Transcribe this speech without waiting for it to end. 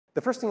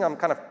The first thing I'm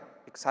kind of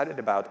excited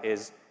about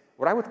is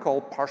what I would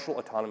call partial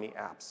autonomy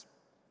apps.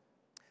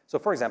 So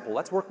for example,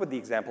 let's work with the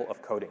example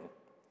of coding.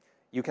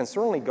 You can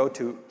certainly go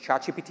to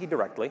ChatGPT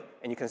directly,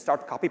 and you can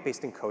start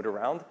copy-pasting code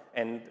around,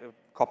 and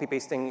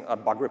copy-pasting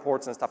bug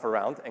reports and stuff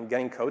around, and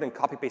getting code and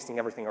copy-pasting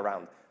everything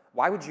around.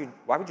 Why would you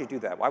do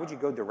that? Why would you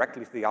go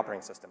directly to the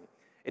operating system?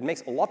 It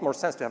makes a lot more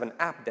sense to have an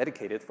app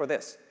dedicated for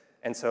this.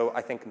 And so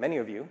I think many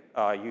of you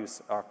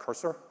use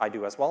Cursor. I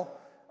do as well.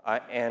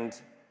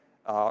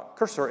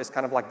 Cursor is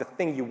kind of like the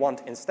thing you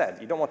want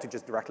instead. You don't want to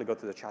just directly go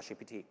to the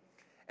ChatGPT.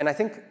 And I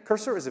think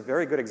Cursor is a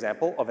very good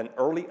example of an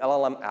early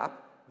LLM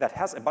app that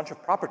has a bunch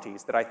of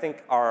properties that I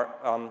think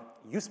are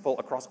useful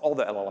across all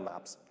the LLM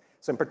apps.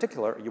 So in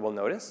particular, you will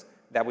notice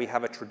that we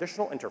have a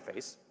traditional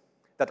interface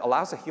that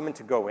allows a human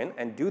to go in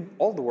and do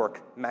all the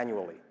work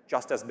manually,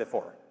 just as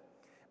before.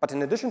 But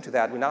in addition to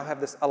that, we now have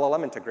this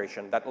LLM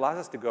integration that allows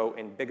us to go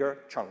in bigger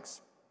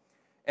chunks.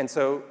 And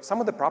so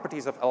some of the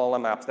properties of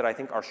LLM apps that I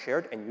think are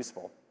shared and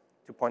useful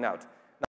to point out.